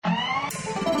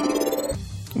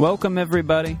Welcome,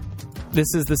 everybody.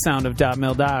 This is the sound of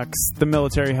DotMilDocs, the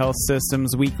Military Health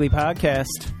Systems weekly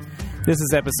podcast. This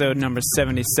is episode number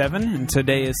 77, and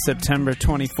today is September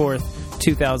 24th,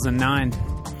 2009.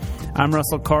 I'm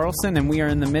Russell Carlson, and we are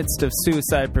in the midst of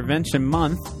Suicide Prevention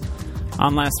Month.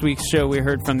 On last week's show, we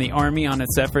heard from the Army on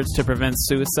its efforts to prevent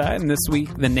suicide, and this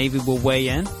week, the Navy will weigh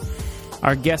in.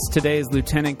 Our guest today is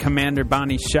Lieutenant Commander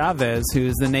Bonnie Chavez, who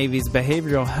is the Navy's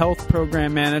Behavioral Health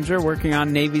Program Manager working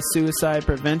on Navy suicide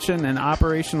prevention and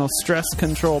operational stress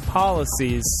control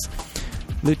policies.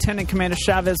 Lieutenant Commander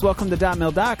Chavez, welcome to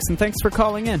DotMilDocs, and thanks for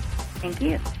calling in. Thank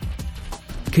you.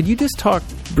 Could you just talk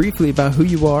briefly about who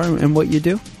you are and what you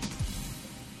do?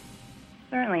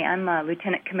 Certainly. I'm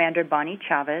Lieutenant Commander Bonnie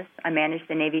Chavez. I manage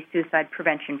the Navy Suicide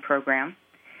Prevention Program.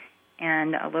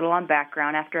 And a little on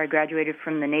background, after I graduated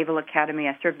from the Naval Academy,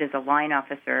 I served as a line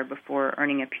officer before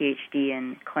earning a Ph.D.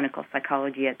 in clinical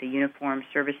psychology at the Uniformed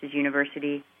Services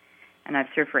University. And I've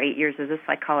served for 8 years as a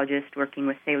psychologist working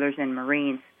with sailors and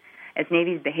Marines. As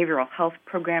Navy's Behavioral Health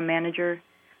Program Manager,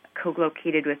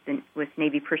 co-located with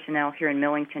Navy personnel here in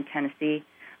Millington, Tennessee,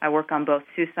 I work on both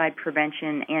suicide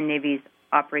prevention and Navy's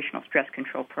operational stress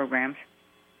control programs.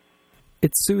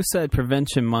 It's Suicide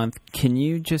Prevention Month. Can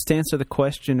you just answer the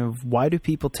question of why do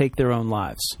people take their own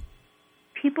lives?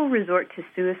 People resort to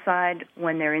suicide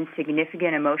when they're in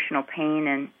significant emotional pain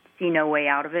and see no way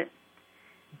out of it.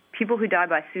 People who die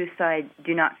by suicide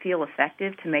do not feel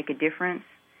effective to make a difference,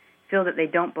 feel that they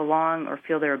don't belong, or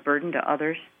feel they're a burden to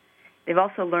others. They've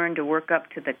also learned to work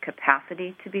up to the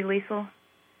capacity to be lethal.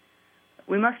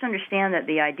 We must understand that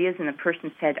the ideas in the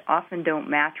person's head often don't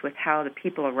match with how the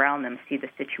people around them see the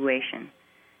situation.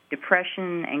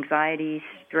 Depression, anxiety,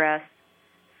 stress,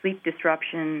 sleep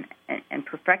disruption, and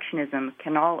perfectionism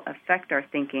can all affect our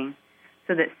thinking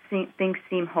so that things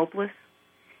seem hopeless.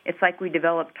 It's like we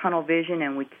develop tunnel vision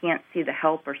and we can't see the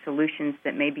help or solutions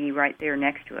that may be right there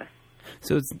next to us.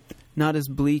 So it's not as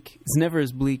bleak, it's never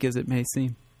as bleak as it may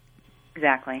seem.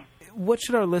 Exactly. What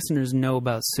should our listeners know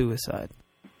about suicide?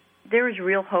 There is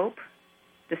real hope.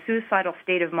 The suicidal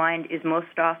state of mind is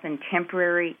most often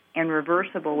temporary and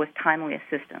reversible with timely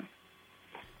assistance.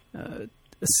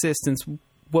 Assistance,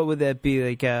 what would that be?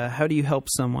 Like, how do you help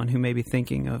someone who may be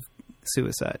thinking of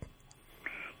suicide?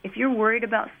 If you're worried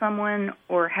about someone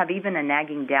or have even a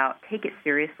nagging doubt, take it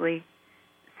seriously.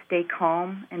 Stay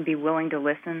calm and be willing to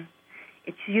listen.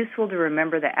 It's useful to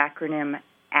remember the acronym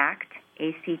ACT,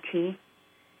 A-C-T.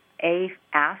 A,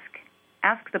 ask.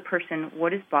 Ask the person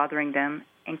what is bothering them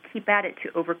and keep at it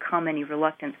to overcome any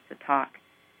reluctance to talk.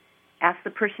 Ask the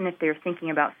person if they're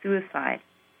thinking about suicide.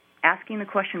 Asking the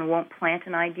question won't plant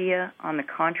an idea. On the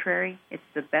contrary, it's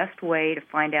the best way to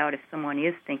find out if someone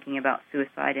is thinking about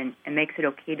suicide and makes it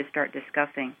okay to start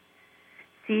discussing.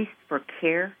 C for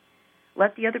care.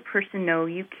 Let the other person know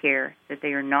you care, that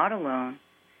they are not alone.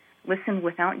 Listen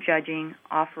without judging.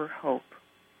 Offer hope.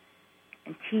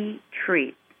 And T,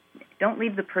 treat. Don't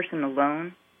leave the person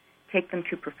alone. Take them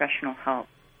to professional help.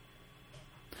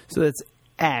 So that's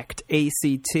ACT,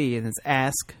 A-C-T, and it's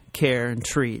ask, care, and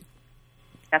treat.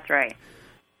 That's right.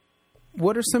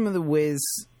 What are some of the ways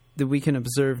that we can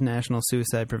observe National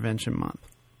Suicide Prevention Month?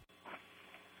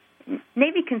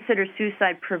 Navy considers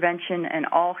suicide prevention an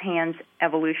all-hands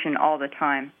evolution all the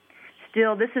time.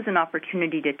 Still, this is an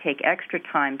opportunity to take extra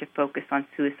time to focus on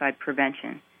suicide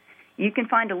prevention. You can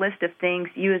find a list of things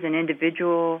you as an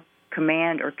individual,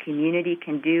 command, or community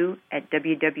can do at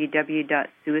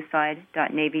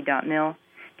www.suicide.navy.mil.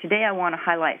 Today I want to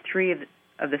highlight three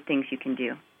of the things you can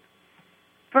do.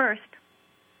 First,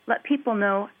 let people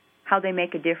know how they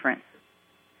make a difference.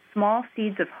 Small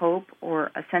seeds of hope or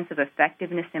a sense of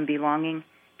effectiveness and belonging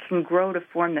can grow to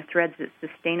form the threads that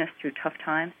sustain us through tough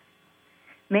times.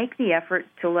 Make the effort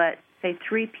to let, say,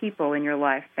 3 people in your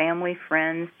life, family,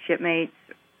 friends, shipmates,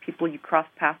 people you cross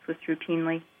paths with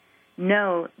routinely,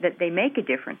 know that they make a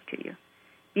difference to you.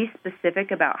 Be specific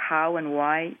about how and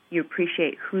why you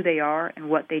appreciate who they are and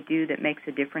what they do that makes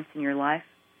a difference in your life.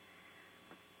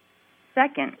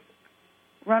 Second,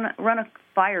 run a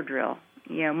fire drill.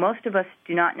 Most of us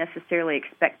do not necessarily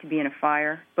expect to be in a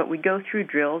fire, but we go through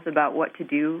drills about what to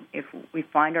do if we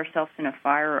find ourselves in a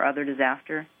fire or other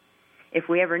disaster. If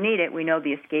we ever need it, we know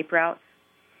the escape routes,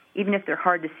 even if they're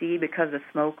hard to see because of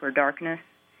smoke or darkness.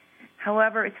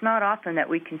 However, it's not often that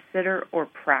we consider or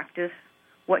practice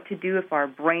what to do if our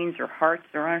brains or hearts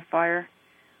are on fire,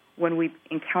 when we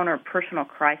encounter a personal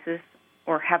crisis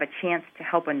or have a chance to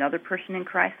help another person in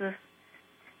crisis.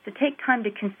 So take time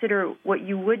to consider what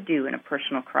you would do in a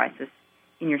personal crisis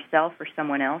in yourself or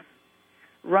someone else.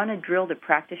 Run a drill to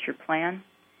practice your plan.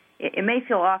 It may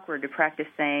feel awkward to practice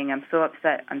saying, I'm so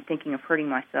upset, I'm thinking of hurting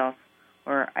myself,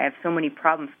 or I have so many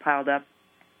problems piled up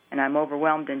and I'm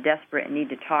overwhelmed and desperate and need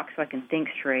to talk so I can think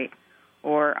straight,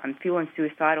 or I'm feeling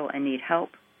suicidal and need help,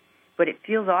 but it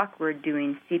feels awkward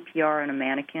doing CPR on a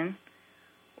mannequin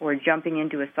or jumping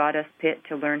into a sawdust pit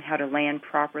to learn how to land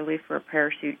properly for a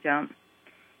parachute jump.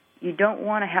 You don't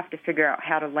want to have to figure out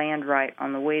how to land right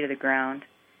on the way to the ground.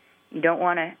 You don't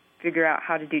want to figure out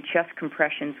how to do chest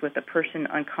compressions with a person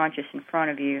unconscious in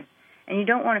front of you. And you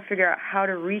don't want to figure out how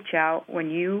to reach out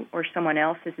when you or someone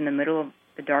else is in the middle of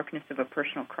the darkness of a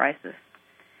personal crisis.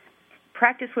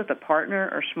 Practice with a partner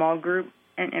or small group,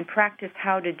 and practice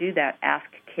how to do that ask,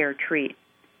 care, treat.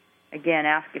 Again,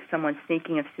 ask if someone's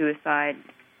thinking of suicide.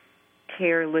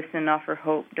 Care, listen, offer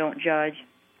hope, don't judge.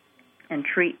 And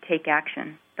treat, take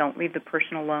action. Don't leave the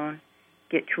person alone.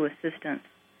 Get to assistance.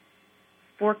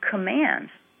 For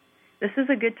commands, this is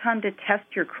a good time to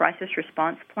test your crisis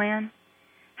response plan.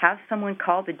 Have someone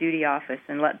call the duty office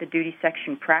and let the duty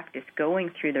section practice going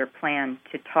through their plan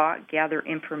to talk, gather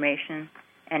information,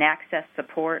 and access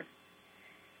support.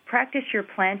 Practice your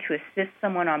plan to assist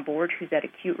someone on board who's at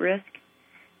acute risk.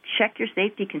 Check your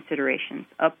safety considerations.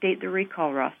 Update the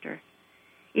recall roster.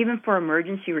 Even for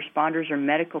emergency responders or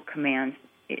medical commands,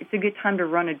 it's a good time to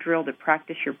run a drill to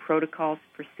practice your protocols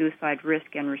for suicide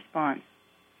risk and response.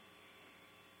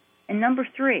 And number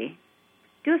 3,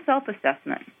 do a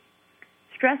self-assessment.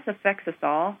 Stress affects us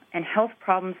all, and health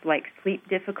problems like sleep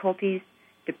difficulties,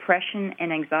 depression,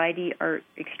 and anxiety are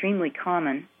extremely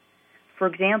common. For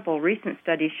example, recent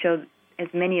studies show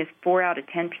as many as 4 out of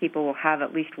 10 people will have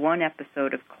at least one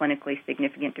episode of clinically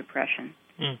significant depression.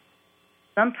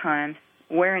 Sometimes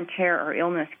wear and tear or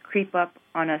illness creep up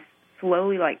on us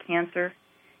slowly like cancer,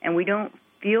 and we don't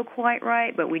feel quite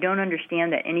right, but we don't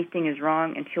understand that anything is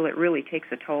wrong until it really takes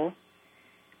a toll.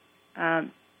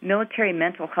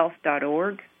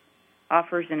 MilitaryMentalHealth.org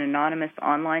offers an anonymous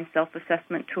online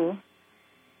self-assessment tool.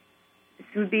 This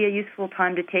would be a useful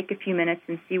time to take a few minutes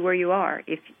and see where you are.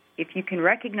 If you can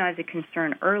recognize a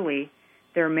concern early,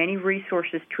 there are many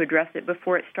resources to address it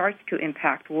before it starts to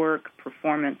impact work,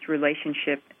 performance,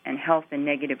 relationship, and health in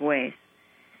negative ways.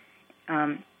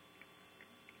 And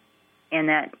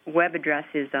that web address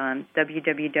is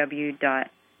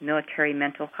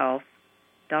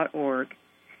www.militarymentalhealth.org.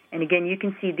 And again, you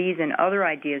can see these and other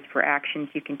ideas for actions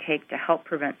you can take to help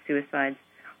prevent suicides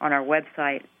on our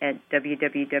website at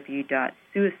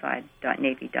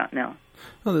www.suicide.navy.mil.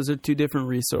 Well, those are 2 different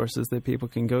resources that people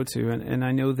can go to. And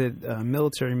I know that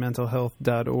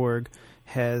militarymentalhealth.org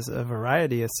has a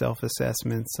variety of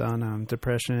self-assessments on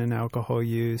depression and alcohol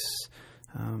use.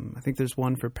 I think there's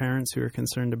one for parents who are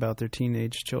concerned about their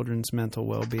teenage children's mental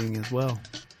well-being as well.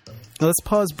 Now, let's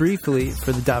pause briefly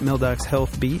for the DotMilDocs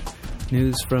Health Beat,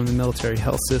 news from the military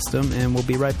health system, and we'll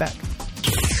be right back.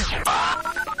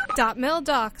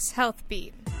 DotMilDocs Health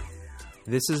Beat.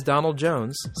 This is Donald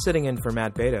Jones, sitting in for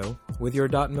Matt Beto, with your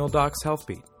DotMilDocs Health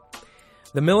Beat.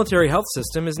 The military health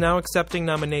system is now accepting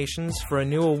nominations for a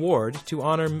new award to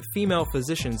honor female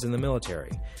physicians in the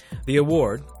military. The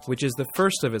award, which is the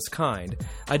first of its kind,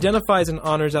 identifies and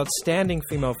honors outstanding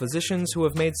female physicians who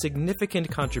have made significant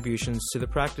contributions to the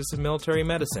practice of military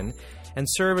medicine and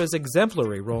serve as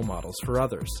exemplary role models for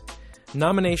others.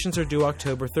 Nominations are due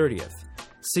October 30th.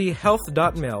 See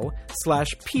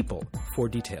health.mil/people for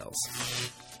details.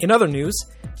 In other news,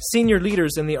 senior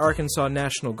leaders in the Arkansas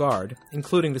National Guard,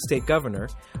 including the state governor,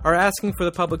 are asking for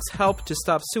the public's help to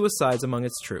stop suicides among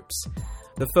its troops.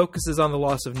 The focus is on the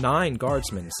loss of 9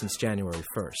 guardsmen since January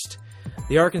 1st.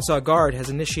 The Arkansas Guard has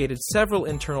initiated several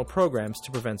internal programs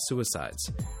to prevent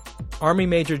suicides. Army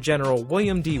Major General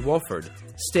William D. Wolford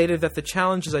stated that the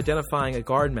challenge is identifying a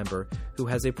Guard member who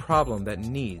has a problem that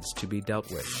needs to be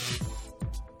dealt with.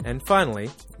 And finally,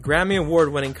 Grammy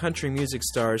Award-winning country music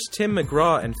stars Tim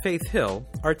McGraw and Faith Hill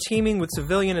are teaming with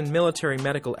civilian and military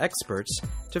medical experts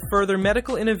to further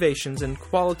medical innovations and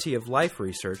quality-of-life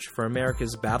research for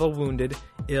America's battle-wounded,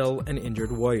 ill, and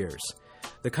injured warriors.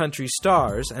 The country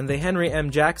stars and the Henry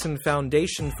M. Jackson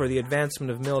Foundation for the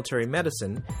Advancement of Military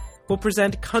Medicine will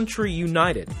present Country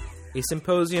United, a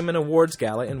symposium and awards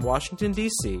gala in Washington,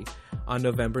 D.C. on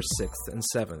November 6th and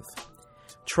 7th.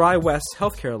 Tri-West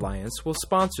Healthcare Alliance will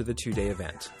sponsor the 2-day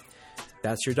event.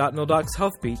 That's your DotMilDocs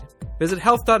Health Beat. Visit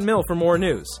health.mil for more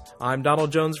news. I'm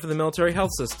Donald Jones for the Military Health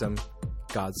System.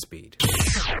 Godspeed.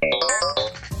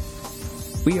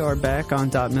 We are back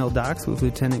on DotMilDocs with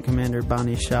Lieutenant Commander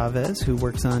Bonnie Chavez, who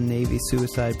works on Navy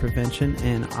suicide prevention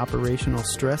and operational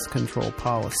stress control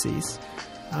policies.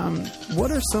 What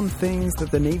are some things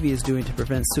that the Navy is doing to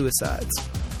prevent suicides?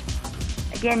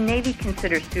 Again, Navy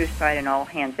considers suicide an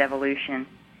all-hands evolution.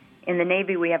 In the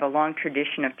Navy, we have a long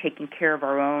tradition of taking care of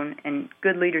our own, and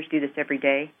good leaders do this every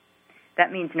day.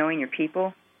 That means knowing your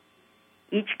people.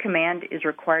 Each command is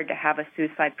required to have a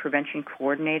suicide prevention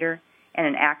coordinator and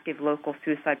an active local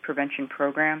suicide prevention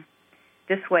program.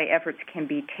 This way, efforts can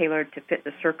be tailored to fit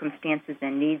the circumstances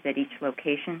and needs at each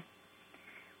location.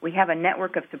 We have a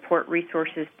network of support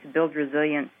resources to build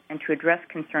resilience and to address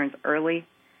concerns early,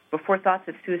 before thoughts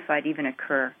of suicide even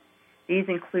occur. These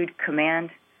include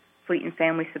command, Fleet and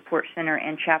Family Support Center,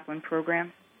 and chaplain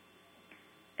programs.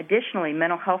 Additionally,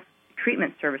 mental health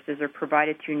treatment services are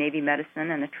provided through Navy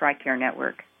Medicine and the TRICARE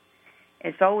network.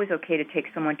 It's always okay to take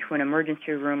someone to an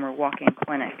emergency room or walk-in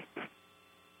clinic.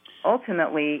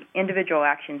 Ultimately, individual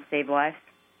actions save lives.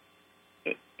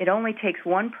 It only takes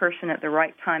one person at the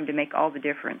right time to make all the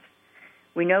difference.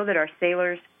 We know that our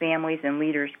sailors, families, and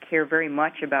leaders care very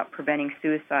much about preventing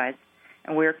suicides,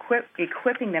 and we're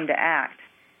equipping them to act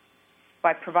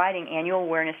by providing annual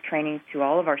awareness training to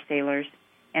all of our sailors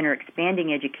and are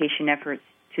expanding education efforts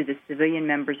to the civilian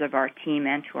members of our team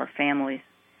and to our families.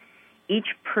 Each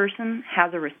person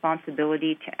has a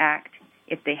responsibility to act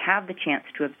if they have the chance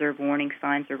to observe warning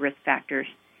signs or risk factors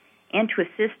and to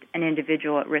assist an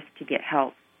individual at risk to get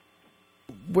help.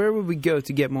 Where would we go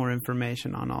to get more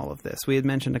information on all of this? We had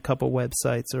mentioned a couple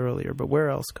websites earlier, but where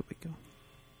else could we go?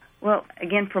 Well,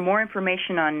 again, for more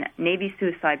information on Navy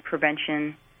suicide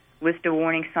prevention, list of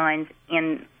warning signs,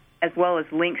 and as well as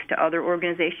links to other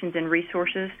organizations and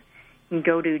resources, you can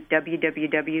go to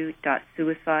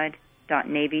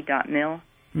www.suicide.navy.mil.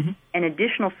 Mm-hmm. And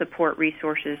additional support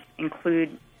resources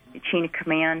include the chain of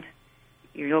command,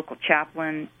 your local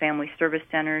chaplain, family service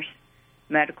centers,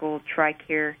 medical,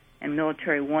 TRICARE, and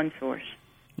Military One Source.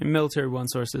 And Military One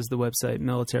Source is the website,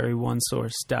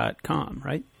 militaryonesource.com,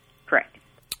 right? Correct.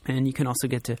 And you can also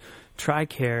get to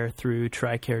TRICARE through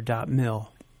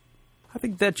tricare.mil. I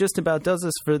think that just about does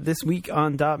us for this week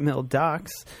on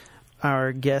DotMilDocs.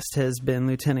 Our guest has been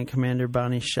Lieutenant Commander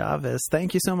Bonnie Chavez.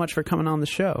 Thank you so much for coming on the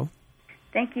show.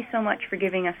 Thank you so much for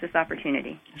giving us this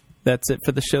opportunity. That's it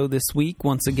for the show this week.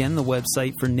 Once again, the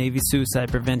website for Navy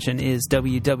suicide prevention is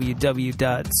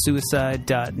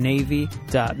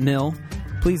www.suicide.navy.mil.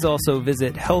 Please also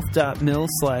visit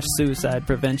health.mil/suicide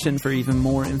prevention for even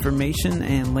more information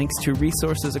and links to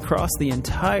resources across the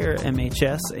entire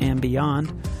MHS and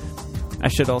beyond. I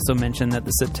should also mention that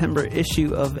the September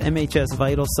issue of MHS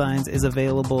Vital Signs is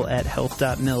available at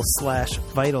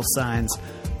health.mil/vital signs.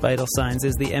 Vital Signs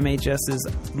is the MHS's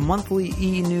monthly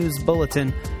e-news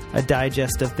bulletin, a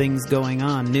digest of things going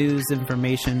on, news,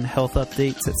 information, health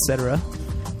updates, etc.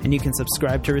 And you can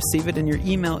subscribe to receive it in your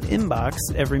email inbox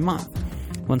every month.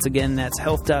 Once again, that's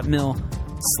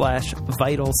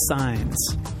health.mil/vital signs.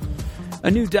 A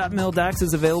new DotMilDocs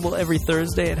is available every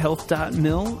Thursday at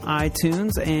health.mil,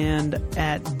 iTunes, and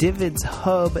at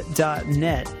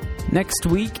dividshub.net. Next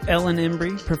week, Ellen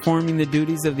Embry, performing the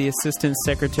duties of the Assistant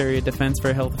Secretary of Defense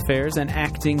for Health Affairs and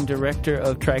Acting Director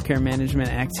of TRICARE Management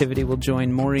Activity, will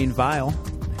join Maureen Weil,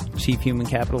 Chief Human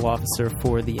Capital Officer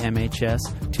for the MHS,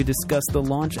 to discuss the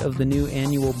launch of the new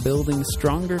annual Building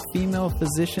Stronger Female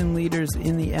Physician Leaders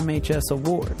in the MHS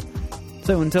Award.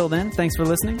 So until then, thanks for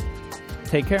listening.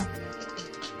 Take care.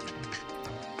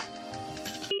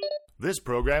 This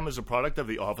program is a product of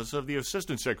the Office of the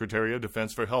Assistant Secretary of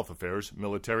Defense for Health Affairs,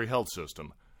 Military Health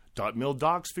System.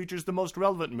 DotMilDocs features the most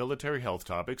relevant military health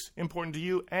topics important to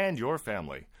you and your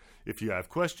family. If you have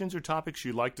questions or topics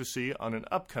you'd like to see on an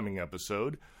upcoming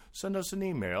episode, send us an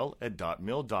email at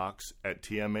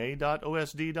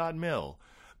dotmildocs@tma.osd.mil.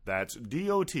 That's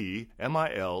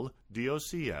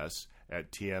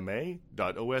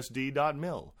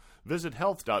DOTMILDOCS@tma.osd.mil. Visit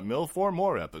health.mil for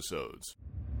more episodes.